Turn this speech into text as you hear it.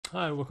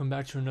Hi, welcome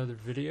back to another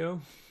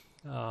video.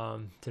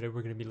 Today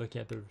we're going to be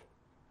looking at the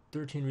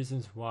 13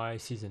 Reasons Why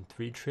Season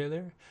 3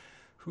 trailer.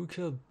 Who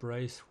killed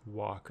Bryce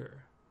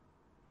Walker?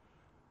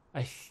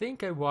 I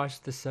think I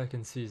watched the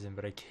second season,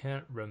 but I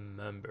can't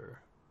remember.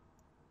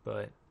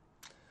 But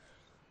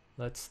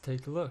let's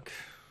take a look.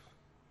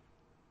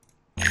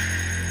 May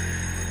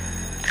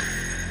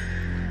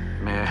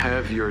I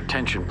have your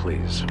attention,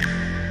 please?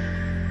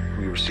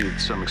 We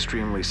received some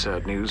extremely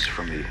sad news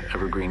from the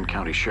Evergreen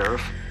County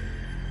Sheriff.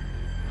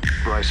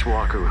 Bryce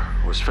Walker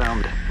was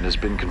found and has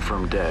been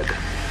confirmed dead.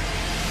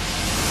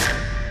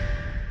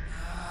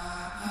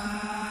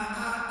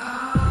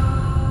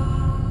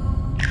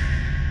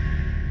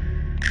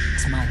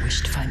 It's my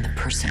wish to find the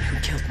person who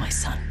killed my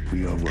son.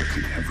 We are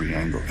working every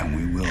angle, and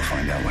we will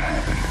find out what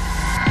happened.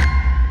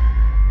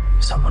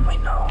 Someone we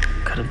know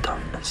could have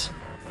done this.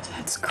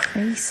 That's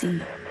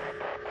crazy.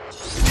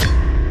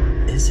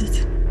 Is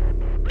it?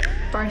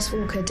 Bryce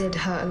Walker did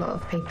hurt a lot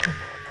of people.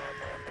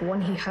 The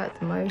one he hurt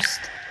the most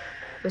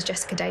was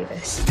Jessica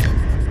Davis.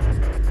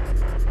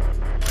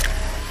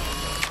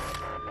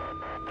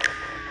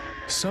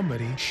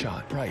 Somebody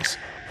shot Bryce.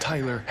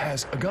 Tyler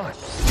has a gun.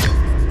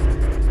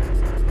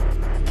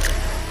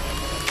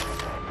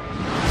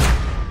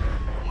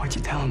 Why'd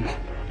you tell him?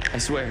 I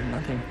swear,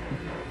 nothing.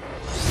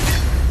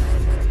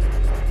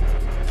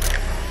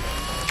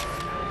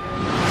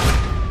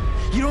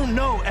 You don't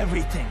know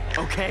everything,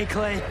 okay,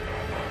 Clay?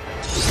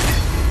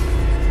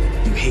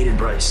 You hated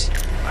Bryce.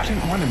 I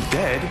didn't want him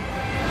dead.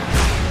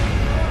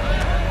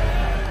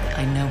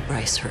 I know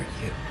Bryce hurt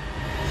you.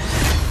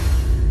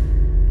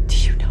 Do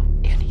you know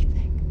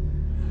anything?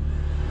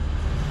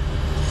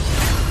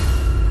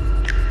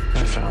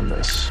 I found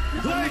this.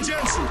 Clay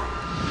Jensen!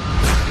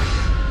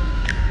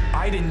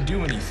 I didn't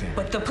do anything.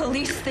 But the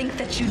police think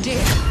that you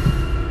did.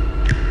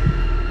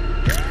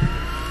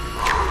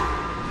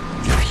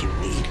 If you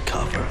need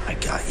cover, I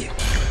got you.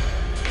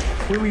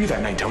 Where were you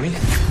that night, Tony?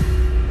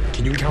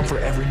 Can you account for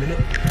every minute?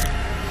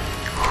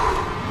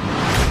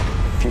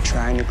 If you're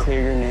trying to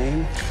clear your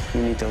name,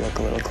 you need to look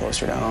a little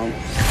closer to home.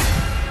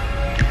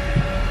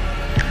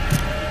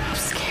 I'm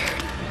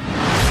scared.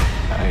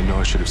 I know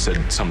I should have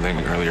said something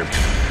earlier,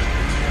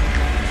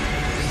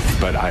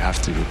 but I have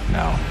to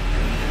now.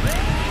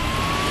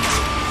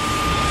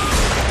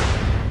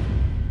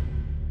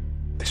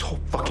 This whole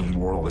fucking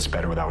world is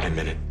better without him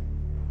in it.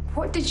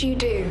 What did you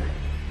do?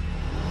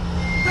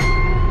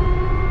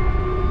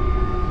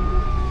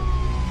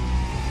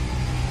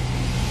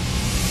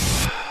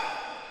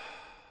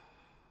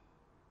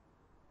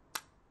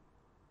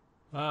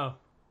 Wow.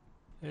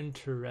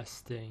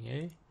 Interesting,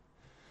 eh?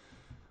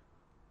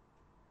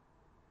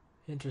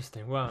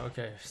 Interesting. Wow,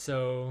 okay.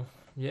 So,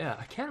 yeah,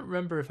 I can't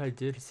remember if I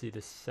did see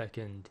the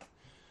second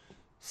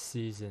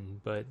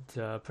season, but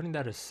putting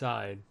that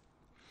aside,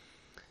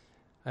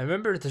 I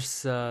remember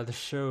this the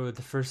show,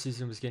 the first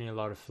season was getting a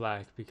lot of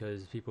flack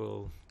because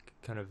people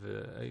kind of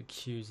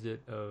accused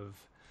it of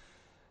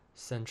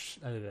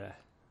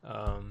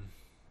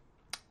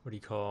what do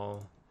you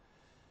call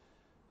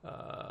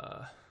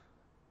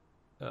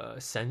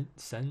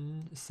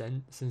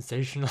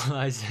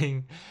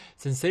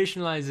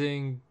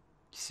sensationalizing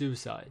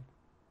suicide,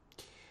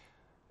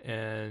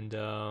 and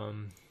I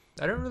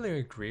don't really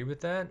agree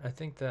with that. I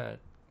think that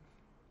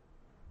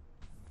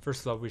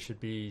first of all we should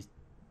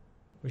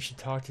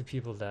talk to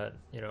people that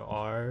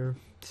are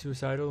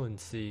suicidal and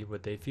see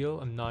what they feel.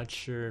 I'm not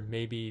sure,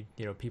 maybe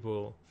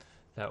people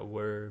that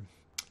were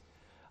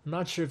I'm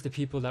not sure if the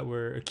people that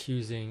were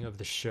accusing of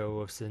the show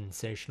of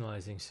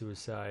sensationalizing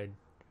suicide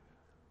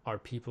are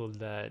people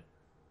that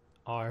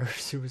are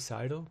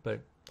suicidal,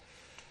 but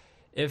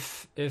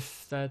if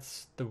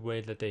that's the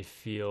way that they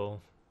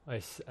feel,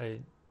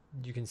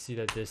 you can see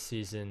that this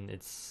season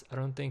I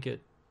don't think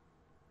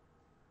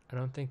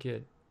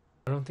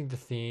the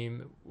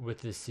theme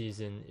with this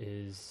season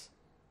is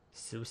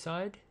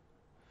suicide.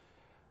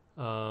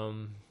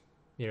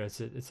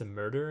 It's a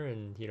murder,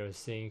 and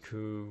seeing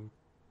who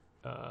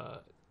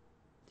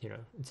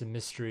it's a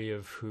mystery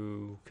of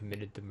who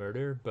committed the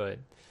murder. But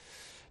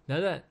now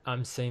that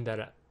I'm saying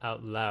that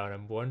out loud,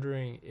 I'm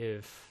wondering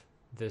if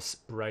this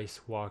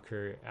Bryce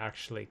Walker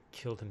actually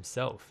killed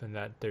himself, and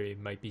that they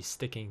might be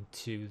sticking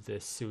to the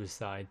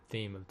suicide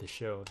theme of the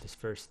show, this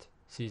first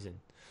season.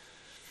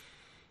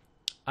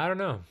 I don't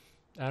know.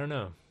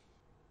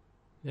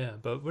 Yeah,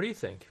 but what do you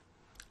think?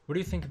 What do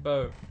you think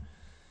about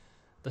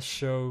the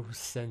show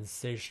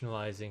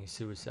sensationalizing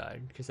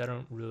suicide? Because I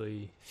don't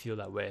really feel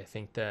that way. I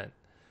think that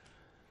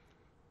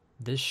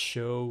this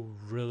show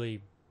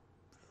really,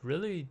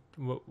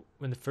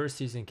 when the first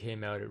season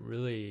came out, it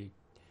really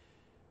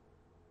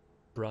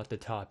brought the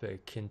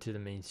topic into the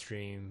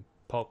mainstream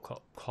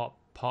pop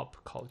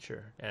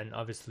culture. And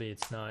obviously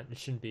it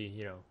shouldn't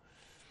be,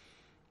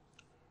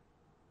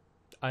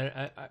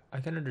 I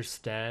can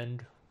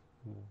understand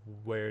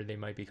where they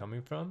might be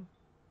coming from.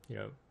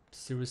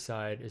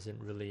 Suicide isn't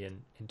really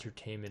an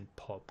entertainment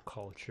pop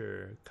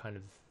culture kind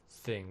of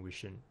thing. We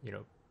shouldn't,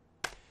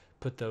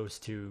 put those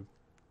two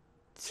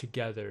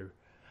together.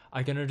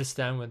 I can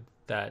understand what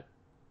that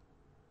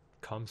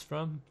comes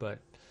from, but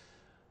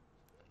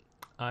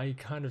I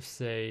kind of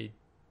say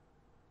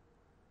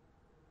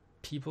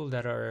people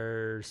that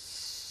are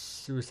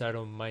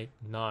suicidal might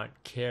not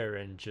care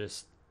and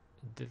just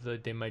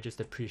they might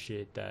just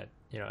appreciate that,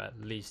 you know, at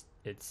least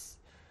it's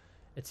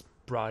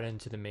brought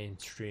into the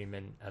mainstream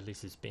and at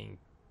least it's being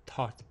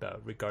talked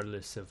about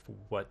regardless of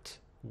what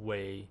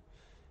way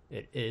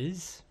it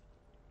is.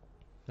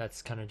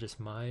 That's kind of just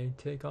my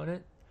take on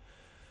it.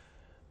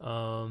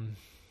 But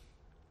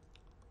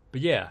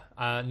yeah,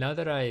 now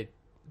that I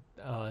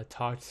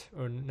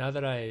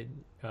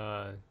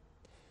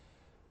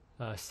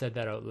said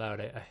that out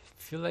loud, I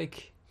feel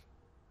like,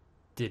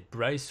 did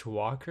Bryce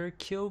Walker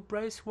kill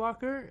Bryce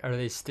Walker? Are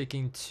they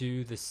sticking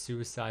to the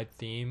suicide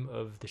theme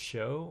of the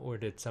show, or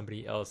did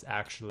somebody else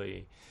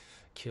actually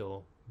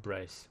kill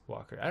Bryce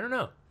Walker? I don't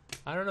know.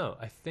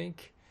 I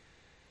think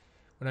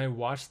when I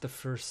watched the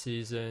first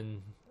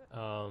season,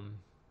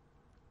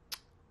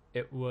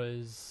 it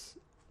was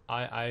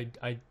I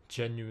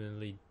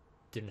genuinely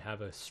didn't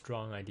have a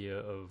strong idea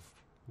of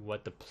where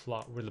the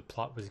plot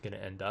was gonna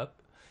end up.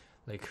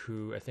 Like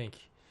who, I think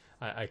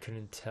I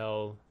couldn't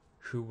tell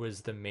who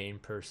was the main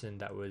person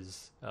that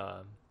was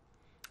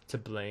to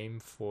blame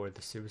for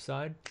the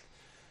suicide.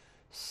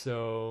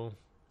 So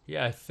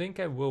yeah, I think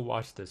I will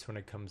watch this when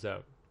it comes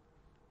out.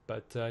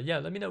 But yeah,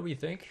 let me know what you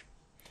think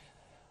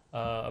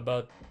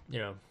about, you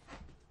know,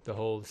 the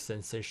whole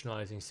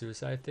sensationalizing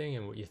suicide thing,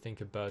 and what you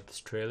think about this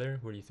trailer.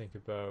 What do you think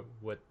about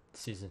what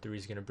season 3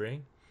 is gonna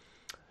bring?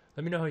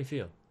 Let me know how you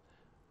feel.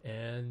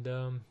 And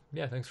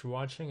yeah, thanks for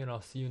watching, and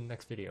I'll see you in the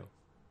next video.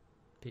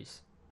 Peace.